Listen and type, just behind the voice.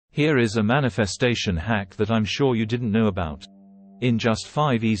Here is a manifestation hack that I'm sure you didn't know about. In just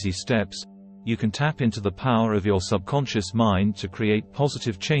 5 easy steps, you can tap into the power of your subconscious mind to create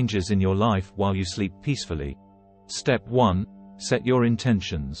positive changes in your life while you sleep peacefully. Step 1. Set your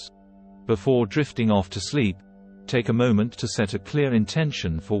intentions. Before drifting off to sleep, take a moment to set a clear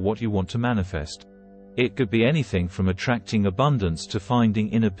intention for what you want to manifest. It could be anything from attracting abundance to finding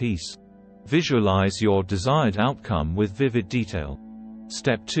inner peace. Visualize your desired outcome with vivid detail.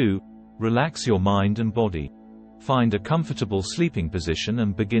 Step 2. Relax your mind and body. Find a comfortable sleeping position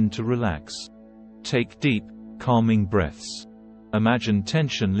and begin to relax. Take deep, calming breaths. Imagine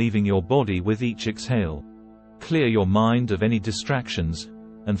tension leaving your body with each exhale. Clear your mind of any distractions,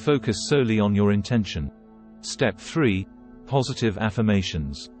 and focus solely on your intention. Step 3. Positive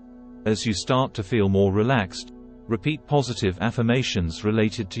affirmations. As you start to feel more relaxed, repeat positive affirmations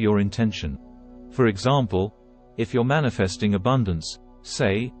related to your intention. For example, if you're manifesting abundance,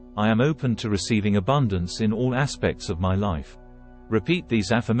 say, "I am open to receiving abundance in all aspects of my life." Repeat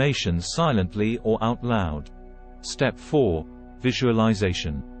these affirmations silently or out loud. Step 4.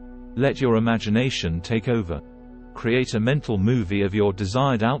 Visualization. Let your imagination take over. Create a mental movie of your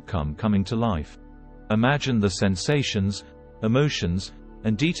desired outcome coming to life. Imagine the sensations, emotions,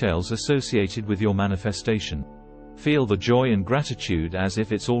 and details associated with your manifestation. Feel the joy and gratitude as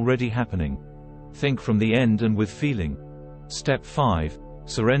if it's already happening. Think from the end and with feeling. Step 5.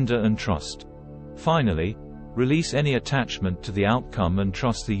 Surrender and trust. Finally, release any attachment to the outcome and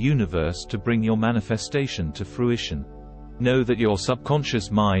trust the universe to bring your manifestation to fruition. Know that your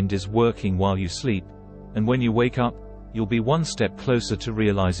subconscious mind is working while you sleep, and when you wake up, you'll be one step closer to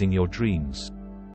realizing your dreams.